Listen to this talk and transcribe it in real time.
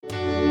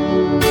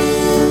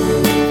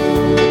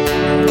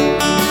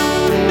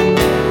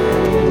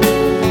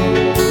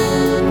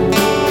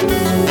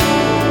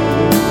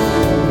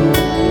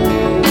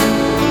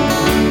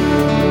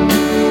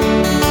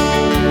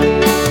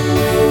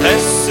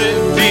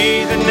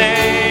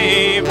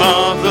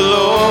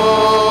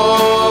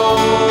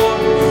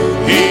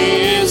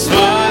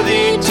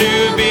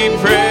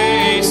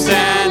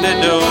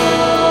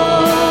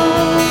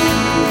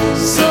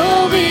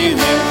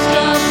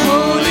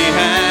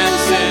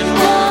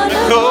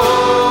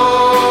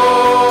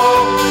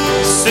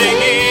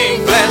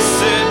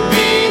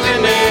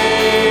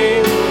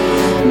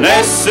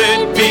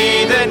Blessed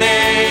be the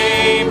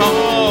name,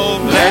 oh,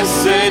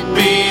 blessed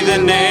be the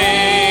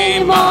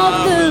name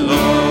of the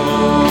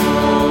Lord.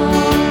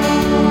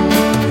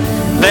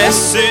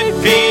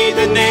 Blessed be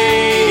the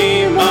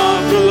name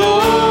of the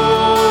Lord.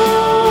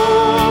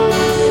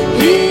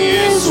 He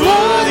is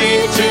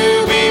worthy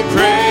to be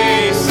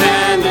praised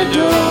and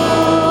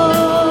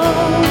adored.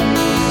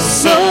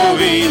 So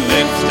we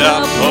lift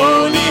up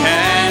holy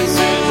hands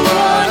in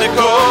one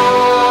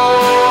accord,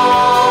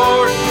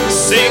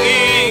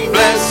 singing,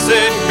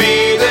 blessed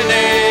be the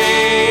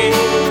name,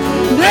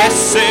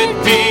 blessed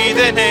be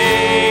the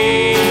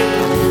name,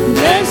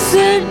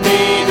 blessed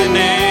be the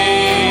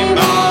name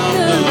of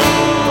the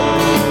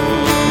Lord.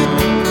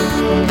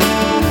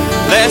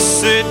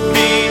 Blessed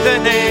be the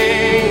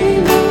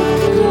name,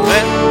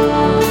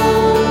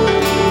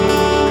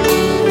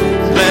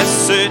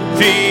 blessed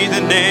be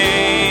the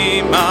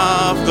name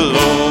of the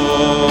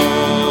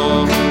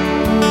Lord.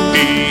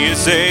 He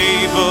is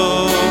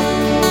able,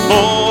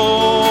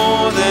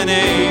 more than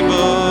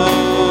able,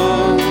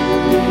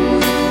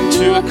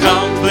 to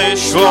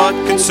accomplish what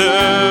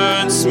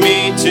concerns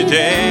me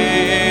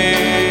today.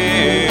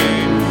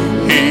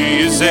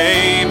 He is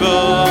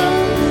able,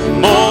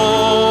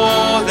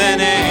 more than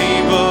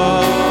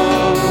able,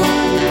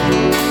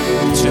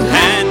 to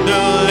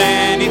handle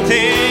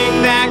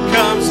anything that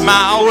comes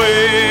my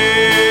way.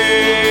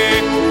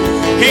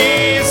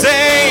 He is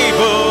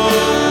able,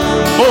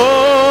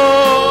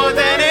 more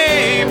than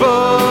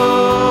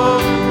able,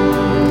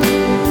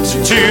 to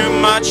do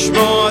much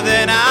more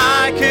than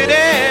I could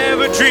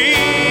ever dream.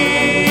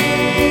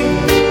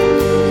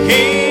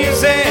 He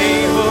is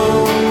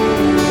able,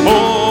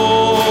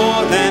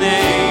 more than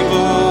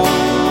able,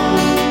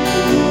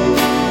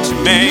 to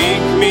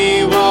make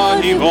me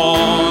what He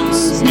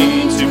wants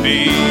me to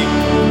be.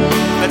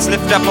 Let's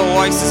lift up our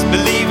voices,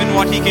 believe in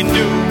what He can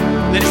do.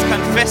 Let us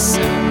confess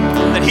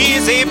that He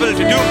is able to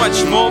do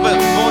much more than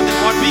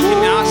what we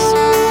can ask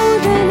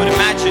or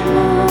imagine,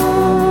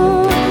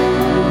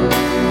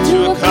 to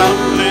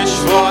accomplish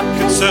what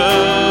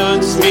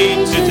concerns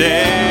me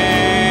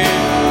today.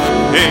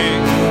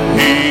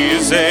 He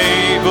is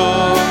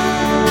able,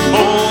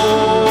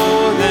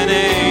 more than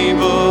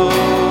able,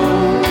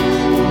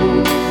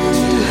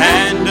 to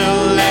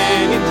handle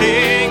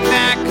anything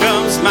that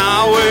comes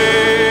my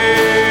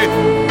way.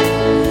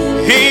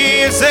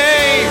 He is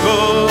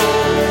able,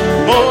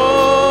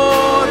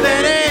 more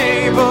than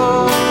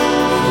able,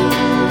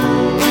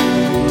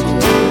 to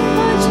do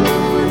much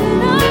more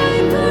than I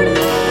could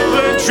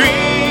ever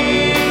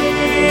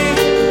dream.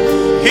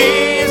 He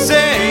is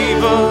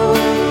able,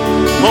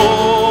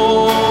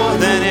 more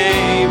than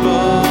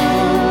able,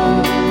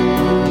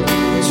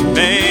 to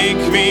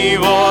make me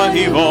what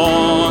He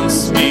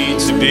wants me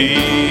to be,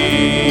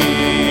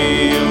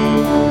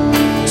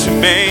 to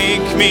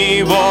make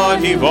me what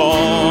He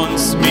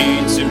wants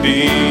me to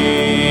be.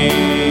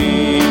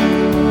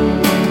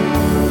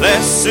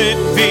 Blessed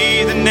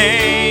be the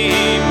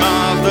name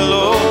of the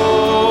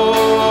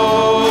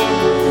Lord.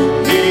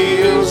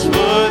 He is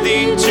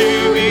worthy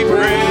to be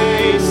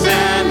praised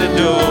and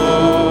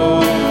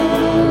adored.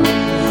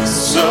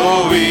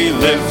 So we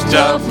lift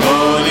up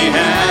holy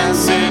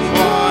hands in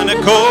one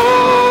accord,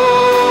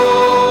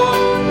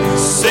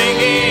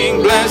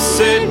 singing,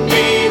 blessed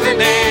be the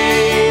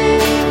name,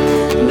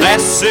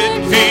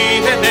 blessed be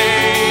the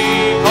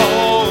name,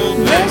 oh,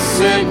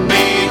 blessed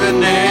be the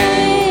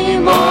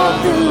name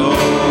of the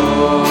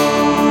Lord.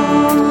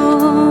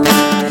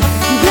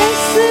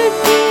 Blessed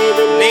be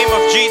the The name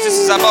of Jesus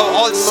is above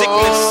all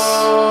sickness,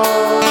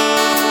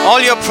 all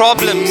your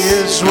problems. He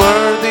is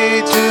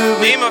worthy to The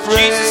be name of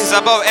Jesus is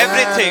above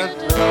everything.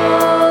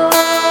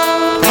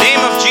 The name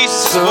of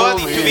Jesus is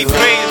worthy to be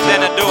praised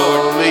and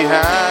adored. Holy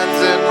hands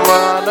in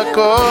one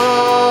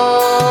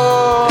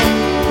accord,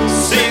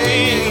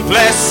 Singing,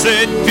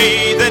 blessed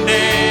be the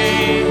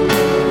name,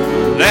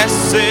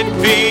 blessed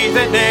be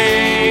the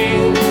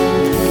name,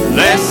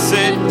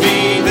 blessed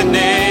be the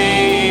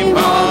name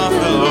of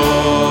the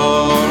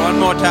Lord. One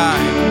more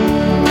time.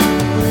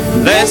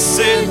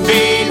 Blessed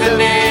be the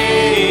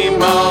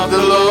name of the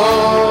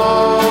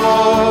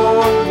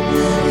Lord.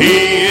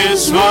 He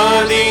is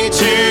worthy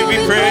to be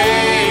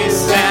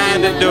praised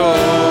and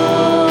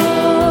adored.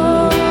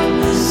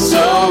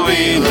 So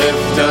we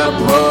lift up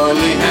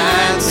holy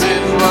hands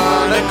in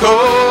one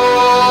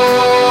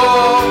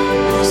accord,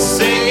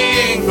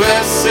 singing,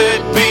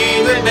 blessed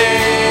be the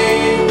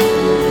name,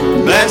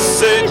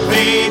 blessed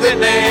be the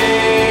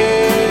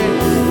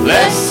name,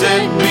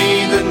 blessed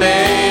be the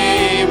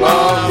name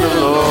of the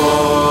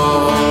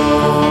Lord.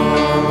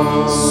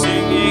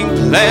 Singing,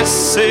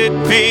 blessed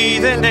be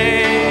the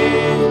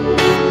name,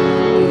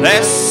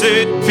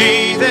 blessed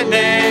be the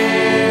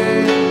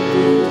name,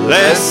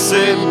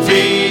 blessed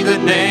be the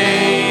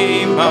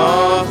name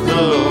of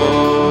the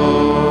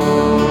Lord.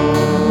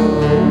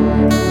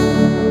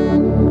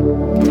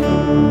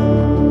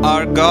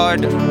 Our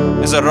God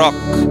is a rock.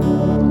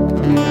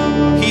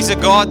 He's a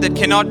God that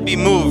cannot be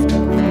moved.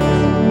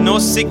 No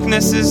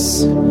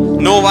sicknesses,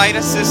 no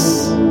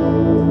viruses,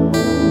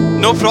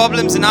 no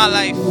problems in our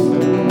life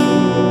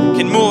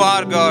can move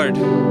our God.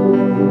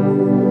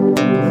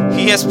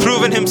 He has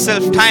proven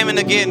himself time and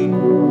again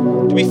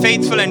to be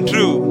faithful and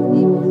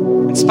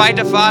true. In spite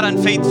of our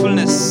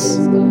unfaithfulness,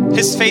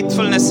 his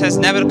faithfulness has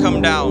never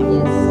come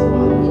down.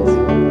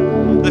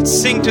 Let's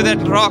sing to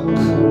that rock.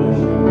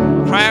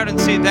 Cry out and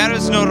say, there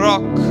is no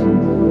rock,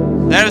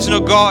 there is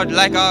no God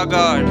like our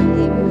God.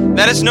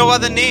 There is no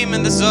other name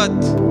in this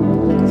earth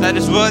that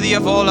is worthy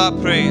of all our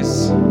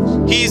praise.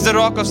 He is the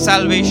rock of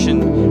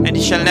salvation, and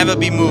he shall never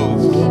be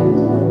moved.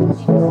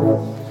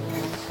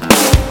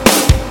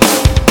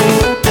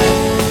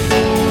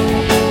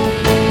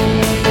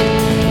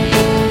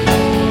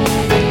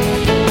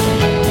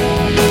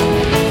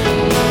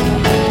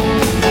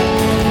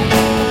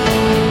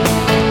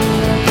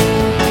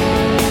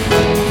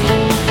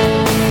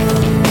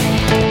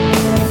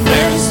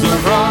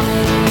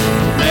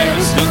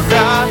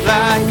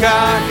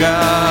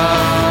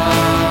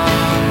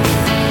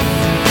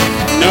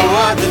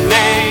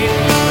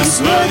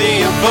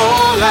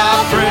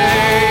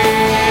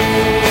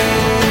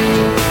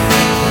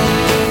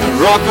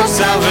 Rock of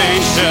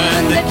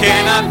salvation that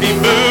cannot be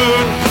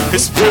moved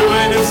has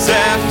proven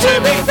himself to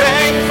be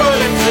faithful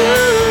and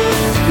true.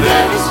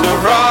 There is no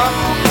rock,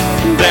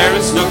 there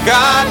is no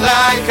God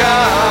like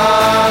us.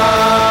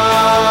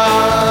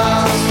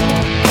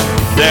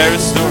 There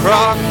is no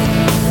rock,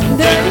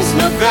 there is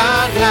no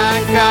God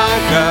like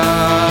our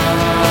God.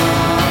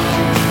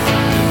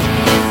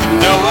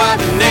 No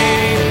other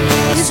name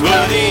is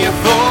worthy of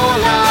all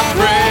our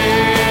praise.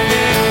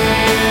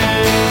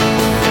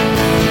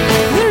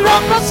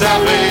 Of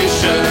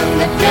salvation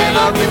that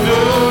cannot be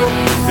moved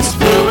has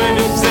proven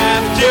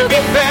himself to be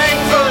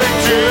faithful and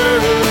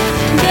true.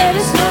 There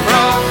is no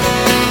rock,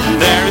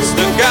 there is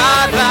no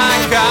God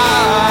like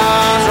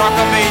us. Rock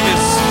of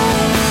ages,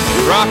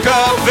 rock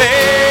of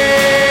ages.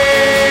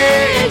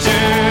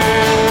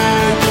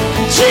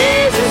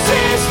 Jesus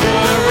is the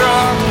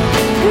rock,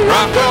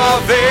 rock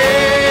of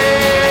ages.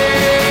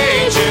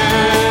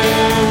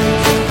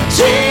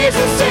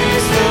 Jesus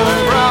is the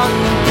rock,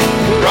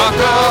 rock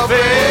of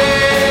ages.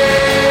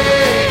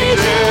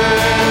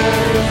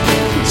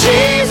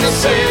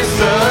 Jesus is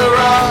the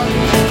rock.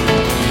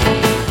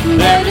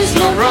 There is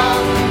no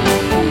rock,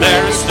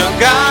 there is no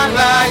God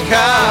like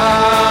us.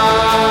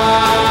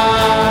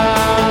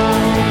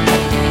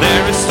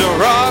 There is no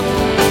rock,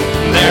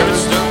 there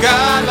is no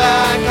God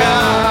like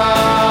us.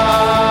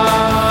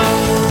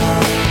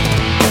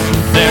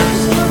 There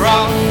is no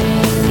rock,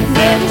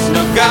 there is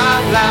no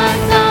God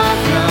like our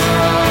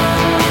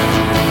God.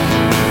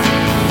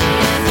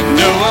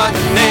 No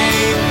other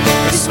name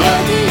is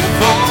worthy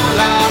of all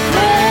our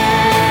praise.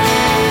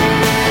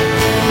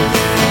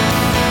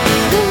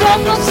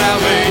 Of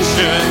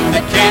salvation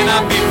that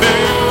cannot be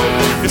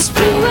moved has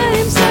proven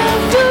himself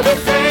to be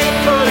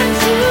faithful and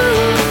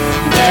true.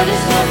 There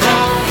is no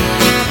rock,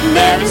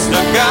 there is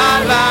no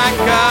God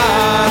like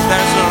us.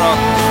 There is no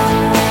rock,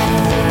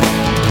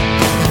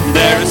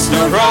 there is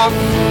no rock,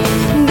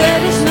 there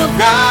is no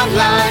God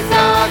like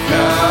our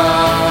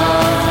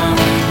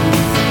God.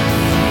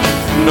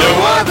 No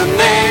other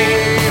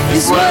name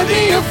is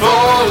worthy of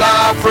all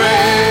our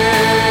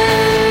praise.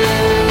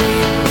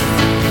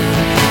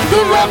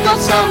 The rock of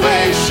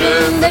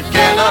salvation that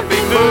cannot be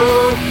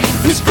moved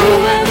has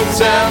proven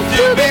himself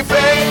to be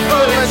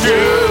faithful and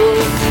true.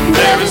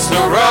 There is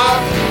no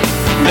rock,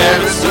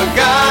 there is no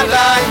God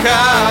like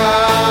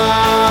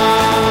us.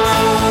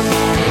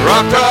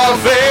 Rock of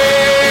ages,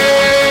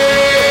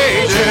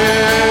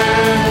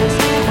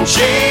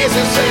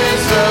 Jesus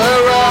is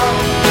the rock,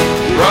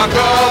 rock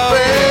of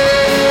ages.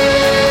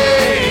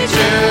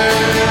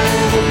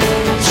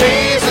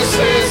 Jesus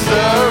is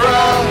the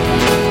rock,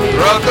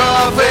 rock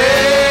of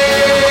ages.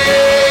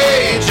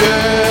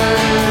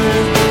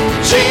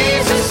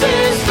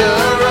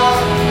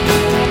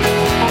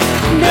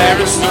 There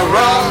is no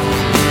rock,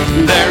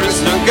 there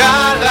is no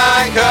God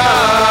like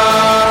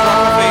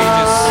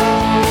us.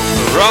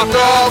 Rock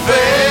of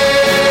ages,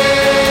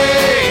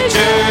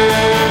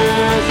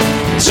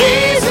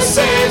 Jesus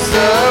is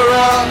the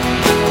rock,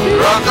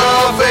 rock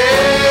of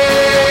ages.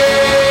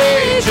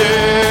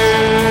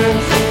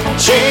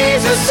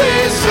 Jesus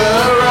is the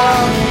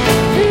rock,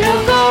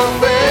 rock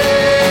of ages.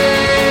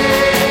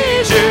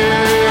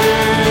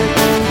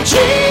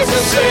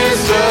 Jesus is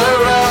the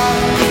rock.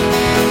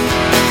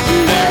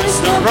 There is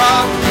no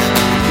rock,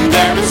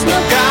 there is no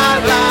God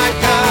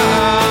like us.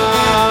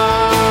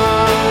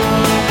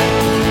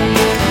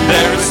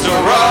 There is no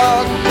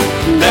rock,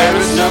 there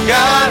is no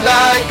God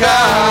like us.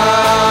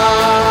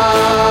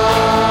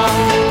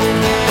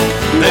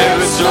 There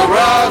is no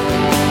rock,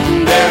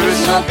 there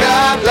is no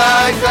God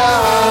like us.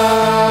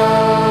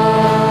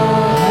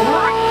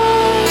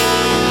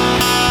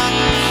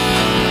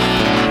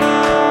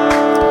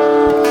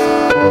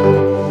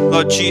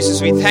 Lord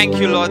Jesus, we thank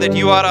you, Lord, that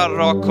you are our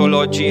rock, oh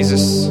Lord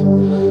Jesus.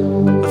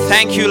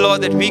 Thank you,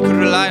 Lord, that we could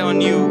rely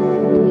on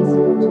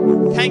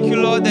you. Thank you,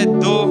 Lord, that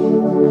though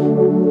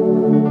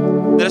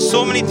there are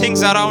so many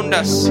things around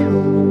us,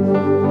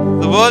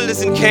 the world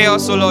is in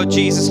chaos, oh Lord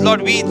Jesus.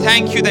 Lord, we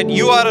thank you that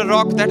you are a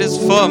rock that is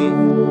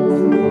firm.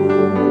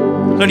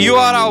 Lord, you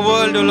are our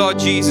world, O Lord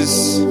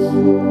Jesus.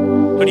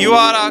 Lord, you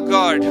are our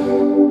God.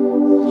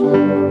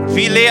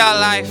 We lay our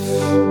life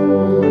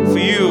for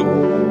you.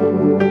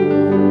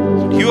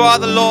 You are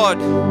the Lord,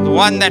 the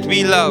one that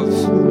we love.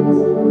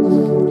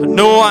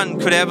 No one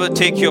could ever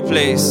take your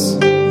place. You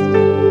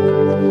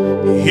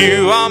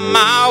are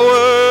my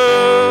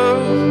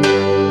world.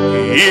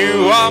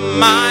 You are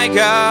my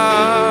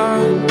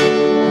God.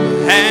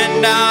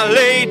 And I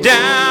lay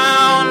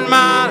down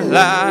my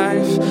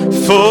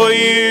life for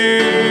you.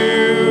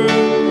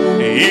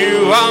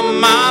 You are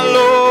my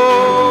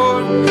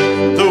Lord,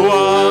 the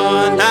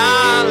one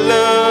I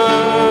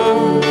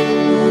love.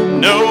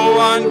 No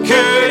one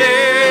could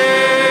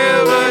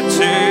ever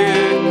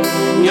take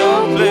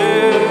your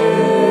place.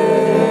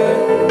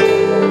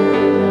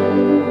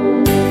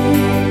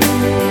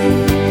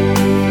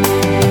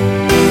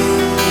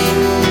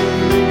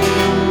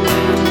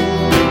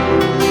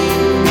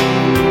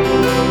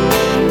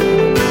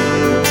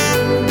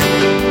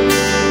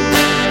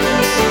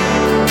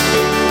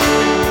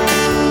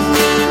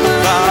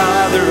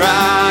 Father,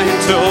 I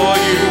adore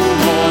you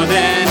more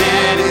than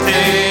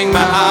anything my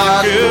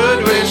heart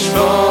could wish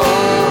for.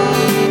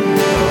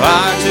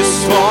 I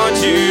just want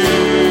you.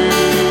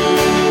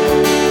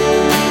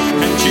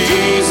 And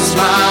Jesus,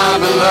 my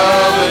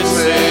beloved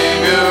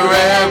Savior,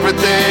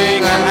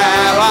 everything I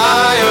have I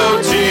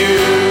owe to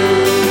you.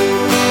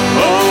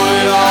 Owe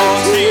it all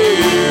to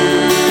you.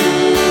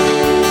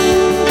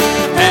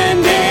 And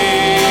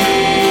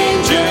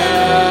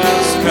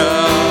angels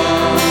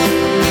come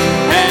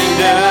and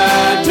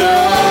adore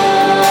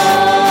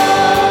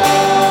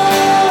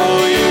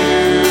you.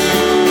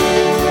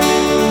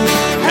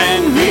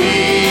 And we,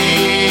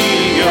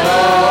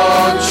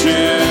 your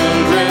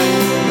children,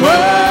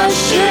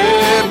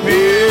 worship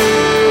you.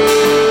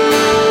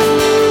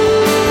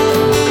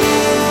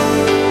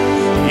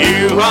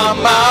 You are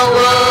my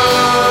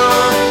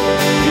world.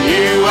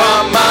 You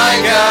are my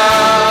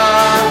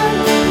God.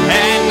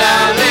 And I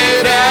lay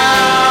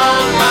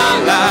down my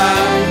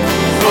life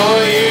for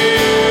you.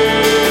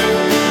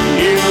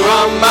 You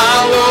are my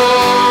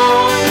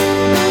Lord,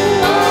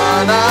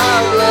 one I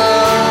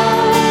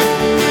love.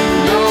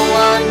 No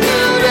one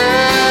could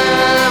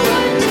ever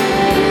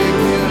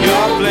take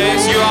your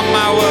place. You are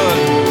my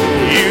world.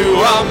 You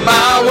are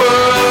my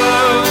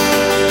world.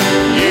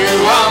 You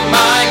are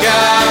my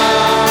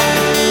God.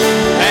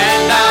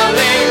 And I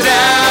lay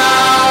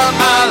down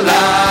my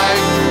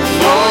life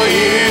for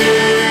you.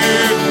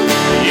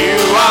 You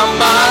are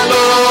my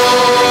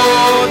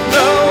Lord,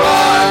 the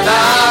one I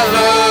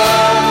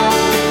love.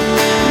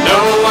 No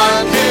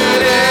one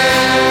could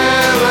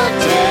ever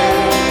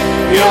take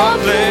your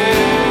place.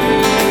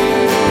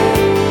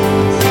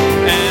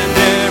 And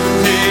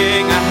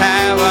everything I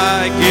have I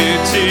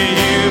give to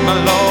you, my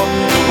Lord,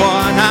 the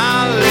one I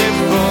live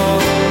for.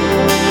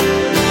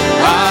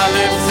 I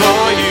live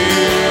for you.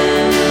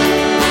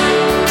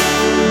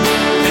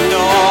 And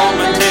all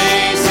my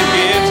days are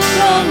gifts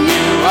from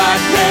you. I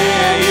pray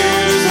I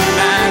use them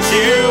as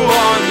you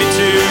want me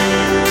to.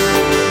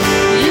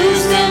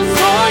 Use them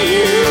for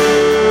you.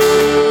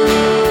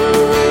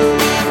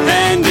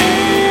 And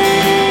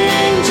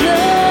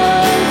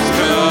angels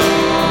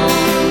come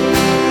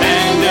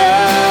and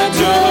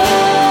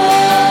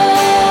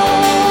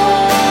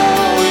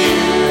adore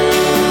you.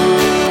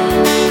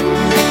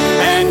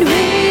 And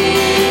we,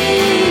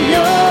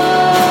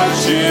 your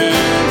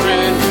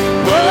children,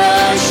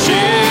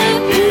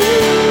 worship you.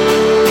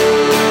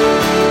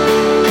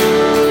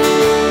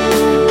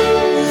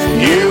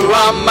 You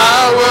are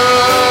my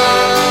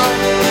world.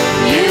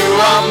 You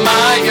are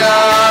my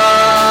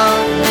God.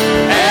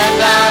 And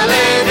I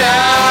lay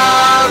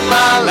down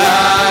my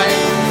life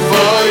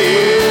for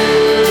you.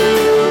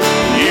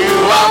 You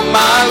are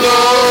my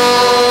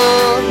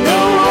Lord, the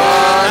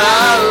one I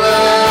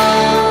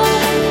love.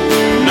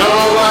 No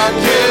one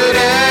could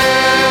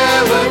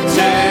ever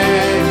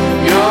take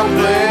your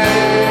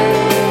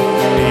place.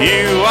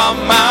 You are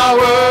my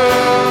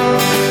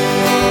world.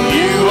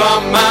 You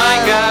are my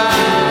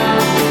God.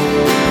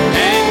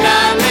 And I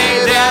lay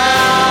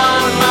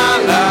down my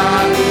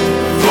life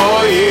for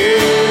you.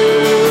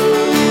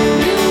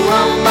 You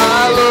are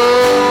my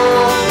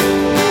Lord,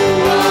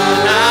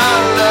 one I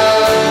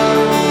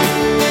love.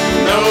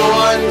 No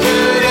one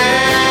could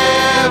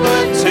ever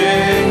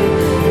take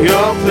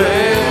your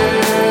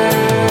place.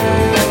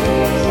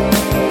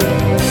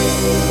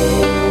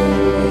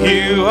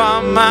 You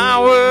are my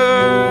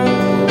world.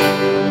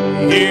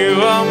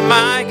 You are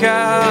my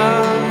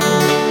God.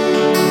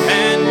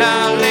 And I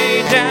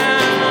lay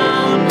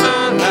down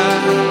my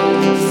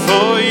life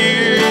for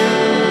you.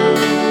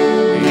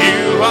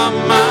 You are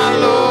my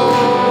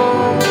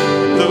Lord,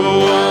 the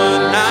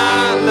one I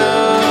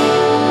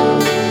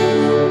love.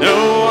 No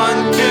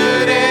one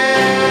could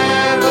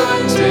ever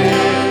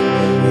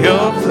take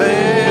your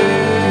place.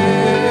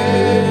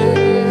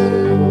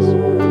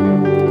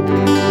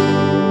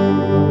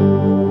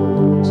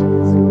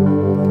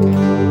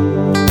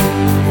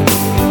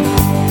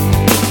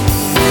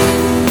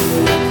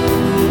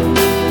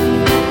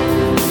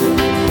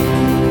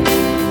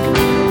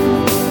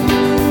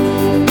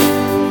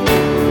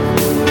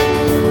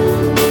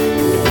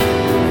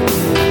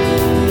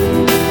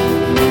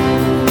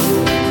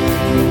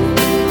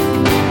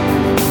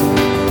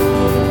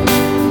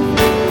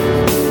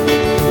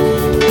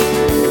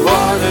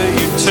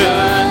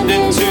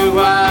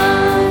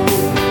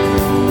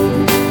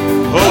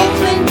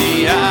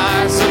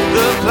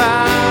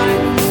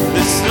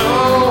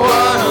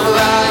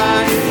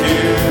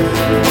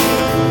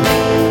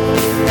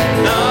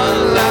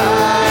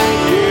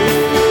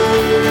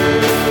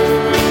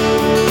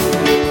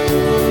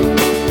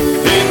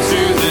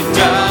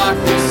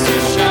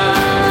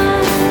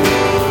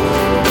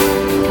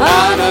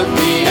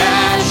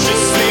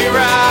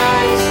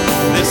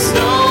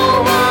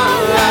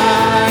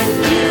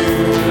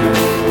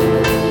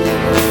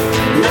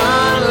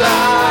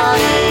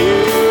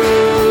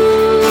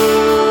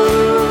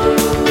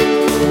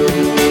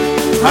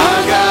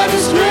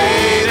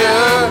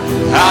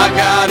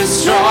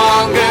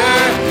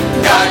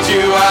 God,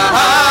 you are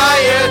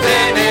higher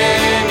than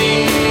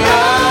any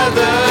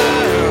other.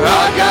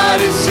 Our God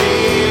is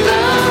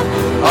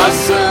healer,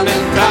 awesome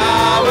in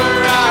power.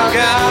 Our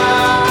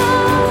God,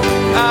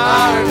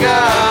 our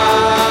God.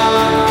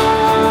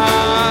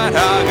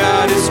 Our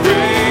God is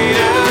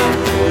greater,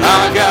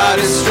 our God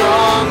is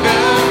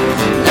stronger.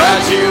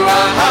 God, you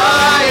are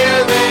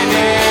higher than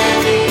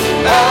any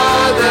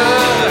other.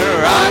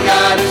 Our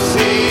God is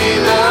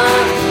healer,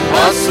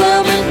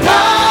 awesome in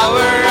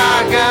power.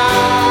 Our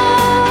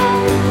God,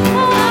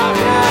 our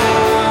God.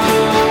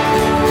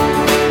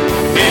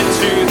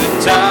 Into the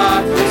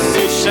darkness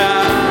you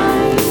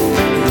shine,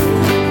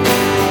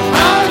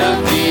 out of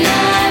the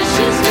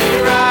ashes we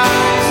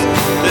rise.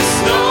 There's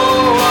no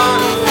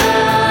one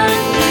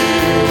like you,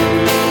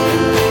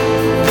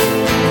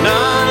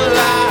 none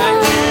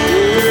like you.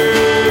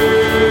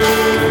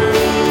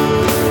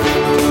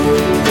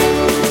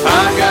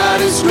 Our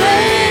God is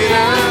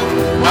greater,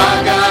 our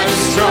God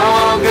is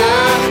stronger.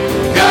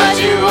 God,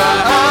 you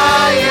are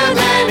higher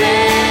than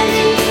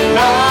any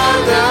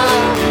other.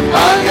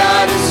 Our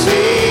God is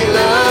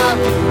healer,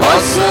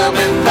 awesome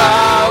in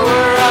power.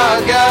 Our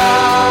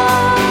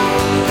God,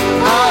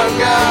 our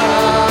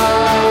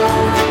God.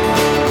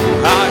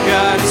 Our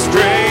God is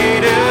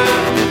greater,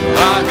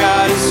 our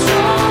God is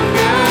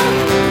stronger.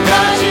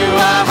 God, you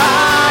are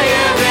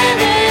higher than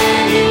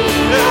any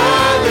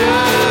other.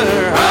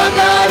 Our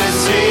God is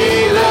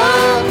healer,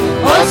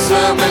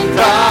 awesome in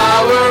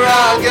power.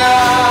 Our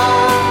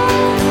God,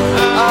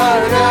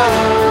 our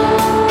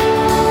God.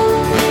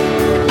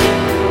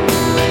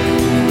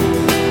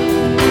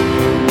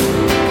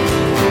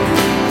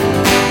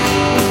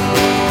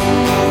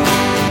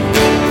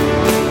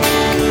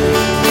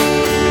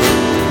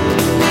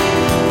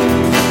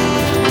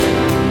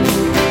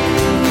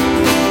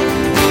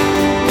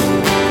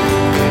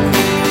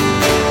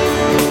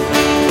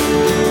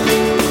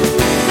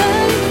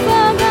 And if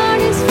our God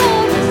is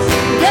for us,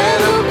 Then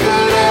who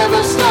could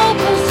ever stop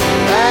us?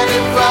 And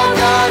if our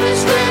God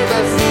is with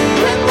us,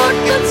 then what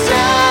can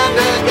stand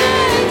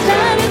against?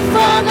 And if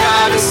our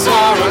God is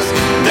for us,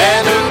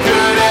 then who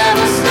could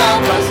ever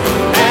stop us?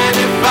 And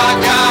if our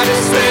God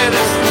is with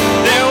us,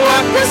 then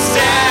what could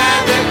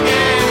stand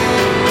against?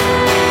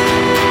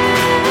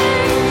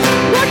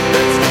 what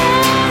could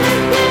stand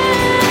against?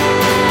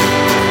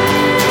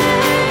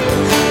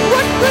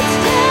 What could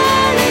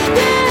stand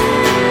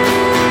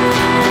against?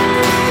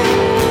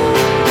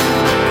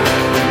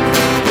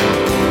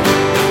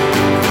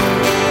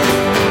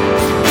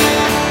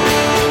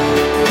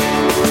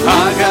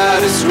 Our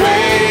God is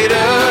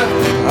greater,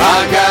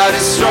 our God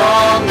is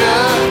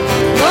stronger.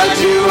 But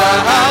you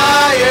are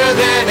higher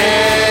than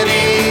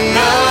any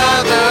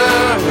other.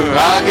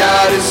 Our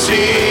God is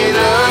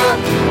healer,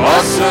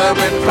 awesome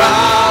in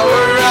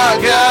power. Our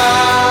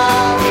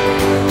God,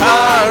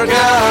 our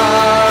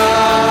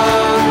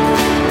God.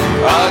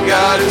 Our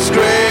God is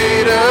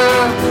greater,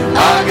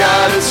 our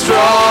God is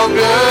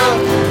stronger.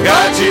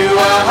 God, you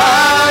are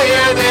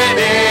higher than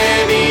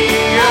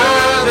any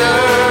other.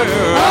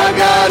 Our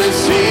God is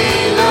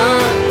healer,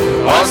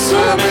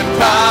 awesome in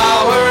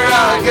power.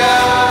 Our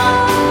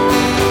God,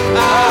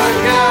 our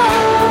God.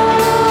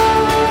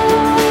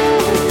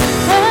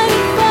 And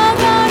if our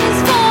God is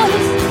for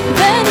us,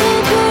 then who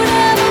could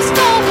ever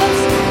stop us?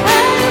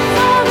 And if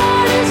our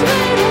God is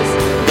with us,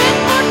 then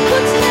what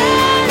could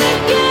stand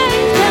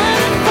against? And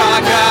if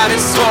Our God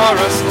is for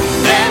us,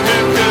 then who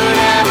could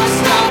ever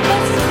stop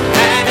us?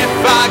 And if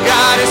our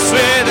God is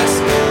with us,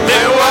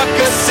 then what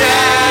could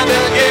stand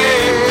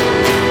against?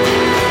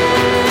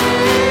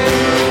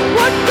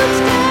 what could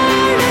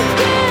stand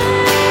against?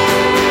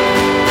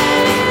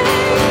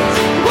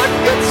 What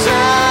could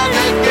stand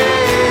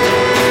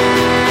against?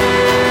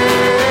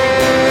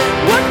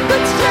 What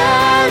could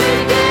stand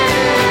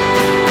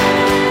against?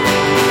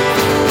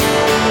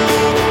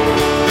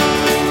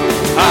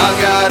 Our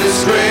God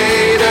is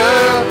greater,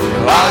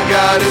 our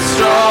God is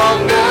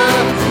stronger.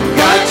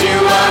 God, you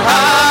are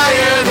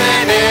higher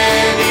than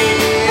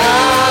any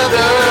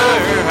other.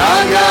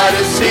 Our God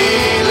is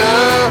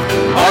healer,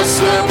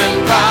 awesome in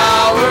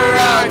power.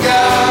 Our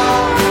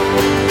God,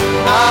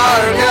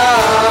 our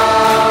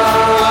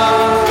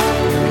God.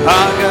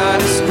 Our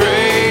God is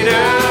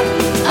greater,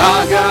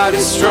 our God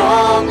is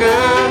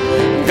stronger.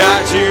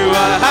 God, you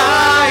are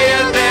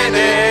higher than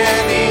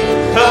any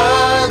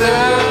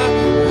other.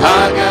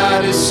 Our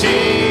God is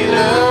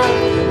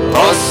healer,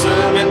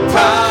 awesome in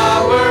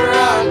power.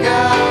 Our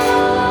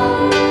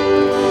God,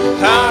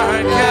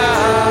 our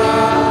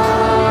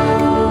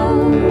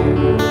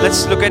God.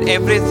 Let's look at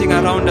everything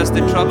around us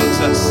that troubles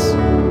us,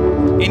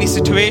 any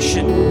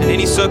situation and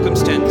any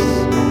circumstance.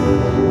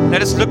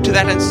 Let us look to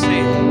that and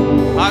say,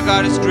 our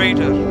God is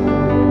greater,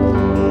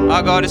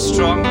 our God is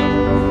stronger.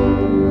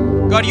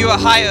 God, you are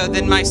higher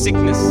than my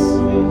sickness.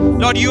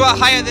 Lord, you are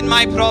higher than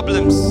my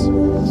problems.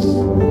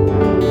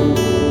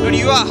 Lord,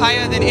 you are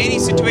higher than any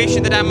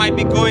situation that I might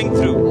be going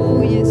through,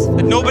 Oh, yes.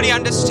 that nobody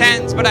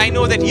understands, but I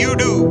know that you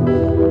do.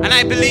 And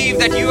I believe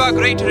that you are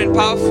greater and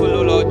powerful,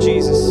 O Lord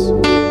Jesus.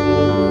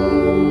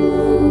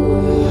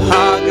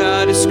 Our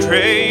God is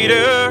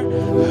greater,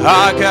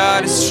 Our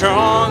God is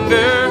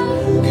stronger.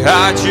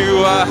 God, you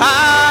are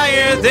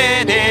higher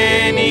than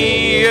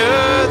any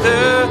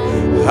other.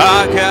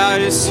 Our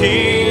God is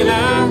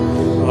healer,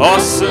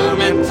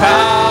 awesome in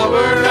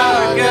power.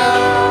 Our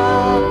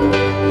God,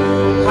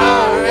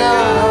 our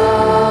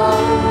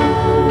God.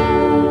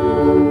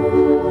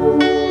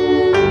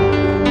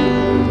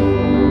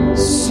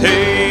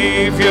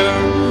 Savior,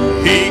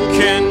 He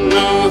can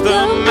move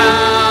the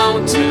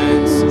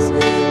mountains.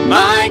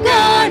 My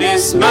God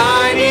is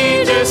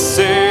mighty to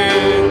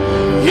save.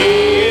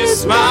 He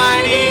is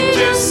mighty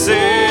to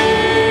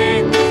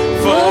save.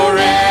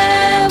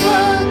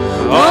 Forever,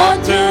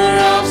 author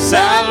of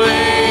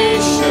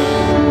salvation.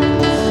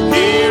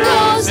 He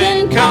rose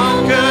and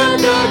conquered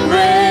the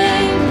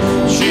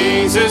grave.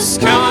 Jesus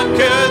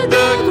conquered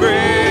the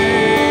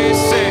grave.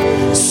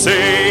 Say,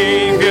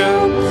 Savior,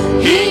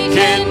 He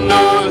can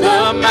move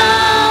the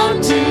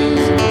mountains.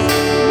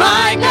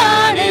 My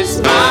God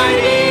is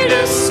mighty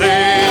to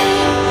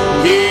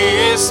save. He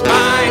is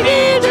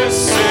mighty to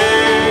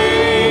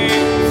save.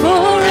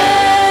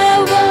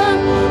 Forever,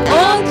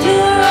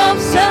 author of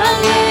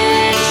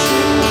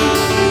salvation.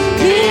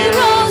 He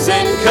rose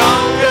and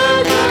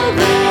Conquered the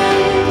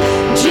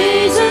grave.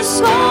 Jesus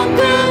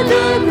conquered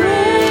the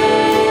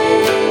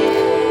grave.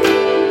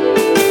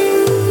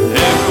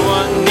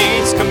 Everyone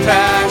needs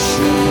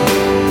compassion,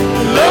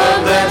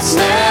 love that's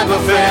never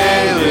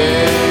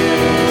failing.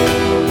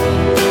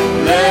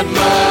 Let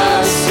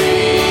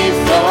mercy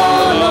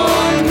fall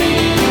on me.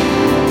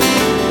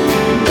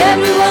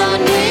 Everyone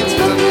needs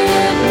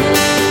forgiveness,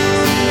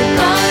 the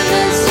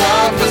kindness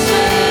of a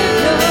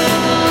Savior,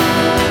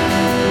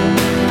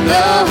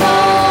 the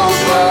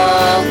hope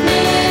of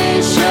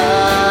nations.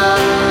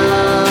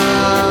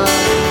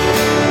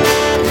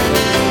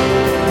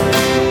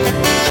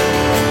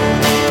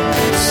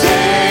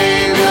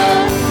 Savior,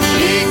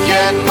 He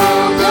can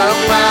move the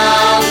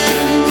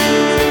mountains.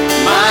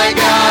 My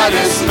God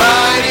is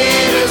mighty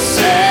to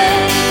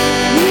save.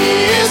 He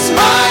is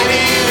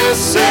mighty to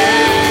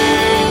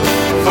save.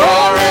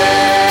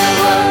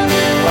 Forever,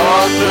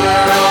 author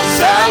of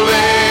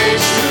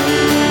salvation.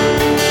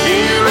 He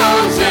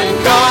rose and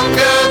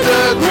conquered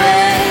the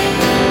grave.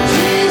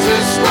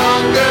 Jesus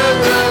conquered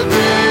the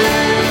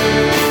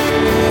grave.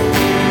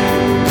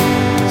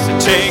 So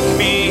take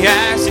me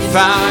as you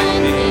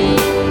find me.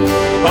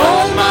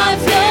 all my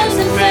fears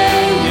and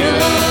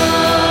failures.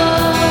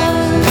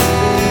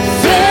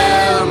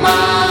 Fill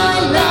my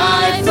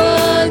life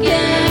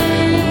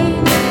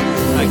again.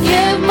 I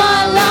give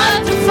my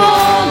life to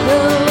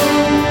follow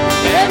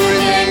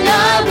everything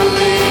I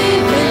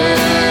believe in.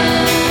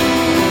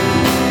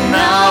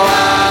 Now I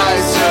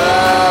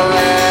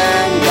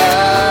surrender.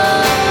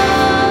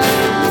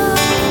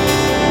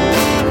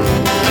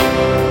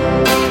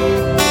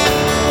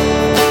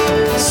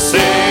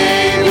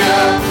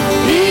 Savior,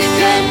 He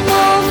can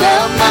move the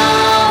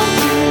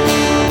mountains.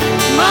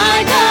 My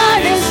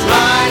God is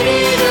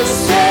mighty to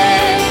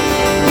save.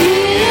 He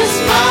is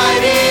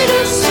mighty to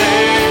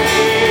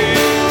save.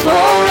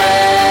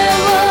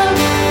 Forever,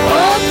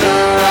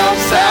 author of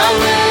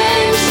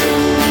salvation.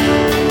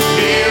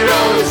 He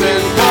rose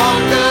and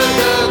conquered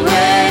the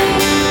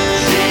grave.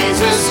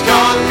 Jesus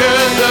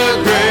conquered the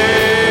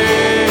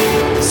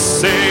grave.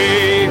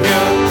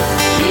 Savior,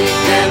 He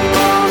can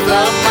move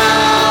the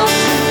mountains.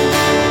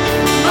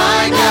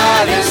 My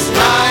God is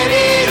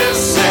mighty to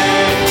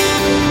save.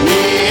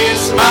 He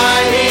is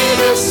mighty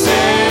to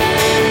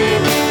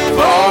save.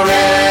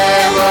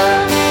 Forever,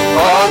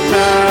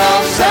 author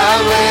of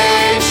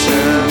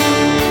salvation.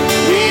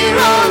 He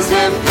rose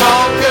and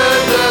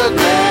conquered the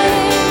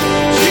grave.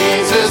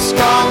 Jesus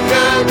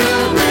conquered the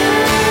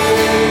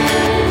grave.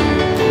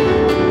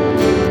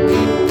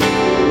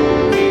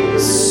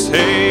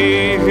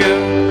 Savior,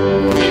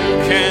 You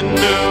can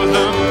move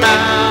the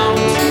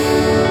mountain.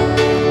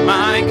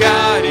 My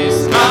God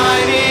is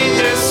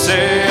mighty to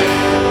save.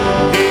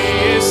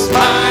 He is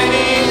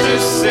mighty to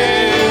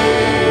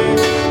save.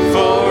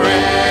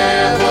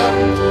 Forever,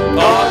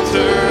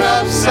 author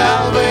of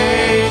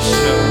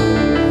salvation.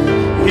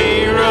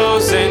 He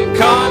rose and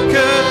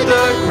conquered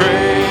the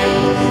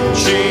grave.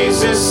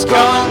 Jesus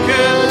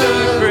conquered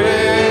the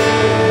grave.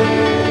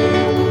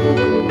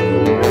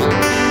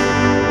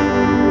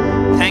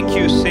 Thank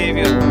you,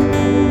 Savior.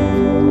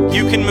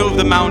 You can move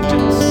the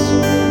mountains.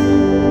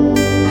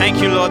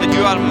 Thank you, Lord, that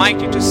you are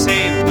mighty to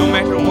save no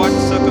matter what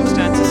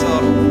circumstances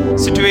or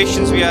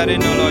situations we are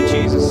in, oh Lord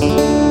Jesus.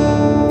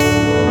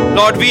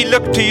 Lord, we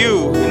look to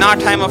you in our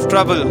time of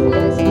trouble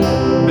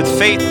with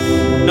faith,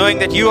 knowing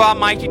that you are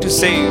mighty to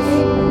save.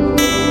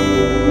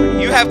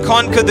 You have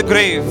conquered the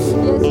grave.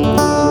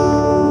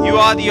 You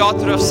are the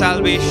author of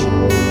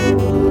salvation.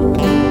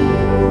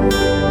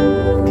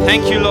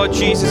 Thank you, Lord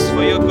Jesus,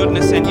 for your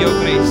goodness and your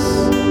grace.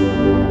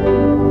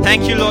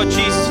 Thank you, Lord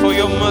Jesus, for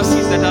your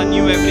mercies that are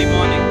new every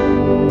morning.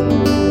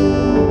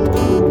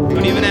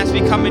 Lord, even as we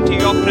come into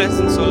your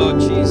presence, O Lord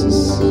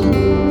Jesus,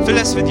 fill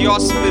us with your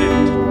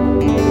spirit,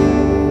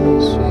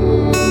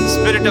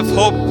 spirit of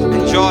hope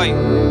and joy.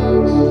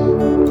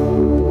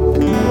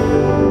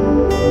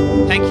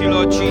 Thank you,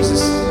 Lord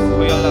Jesus,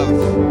 for your love.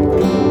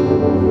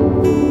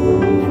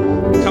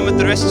 Commit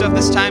the rest of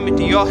this time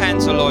into your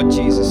hands, O Lord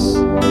Jesus.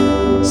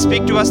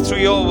 Speak to us through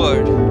your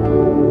word.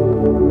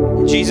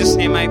 In Jesus'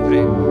 name I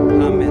pray.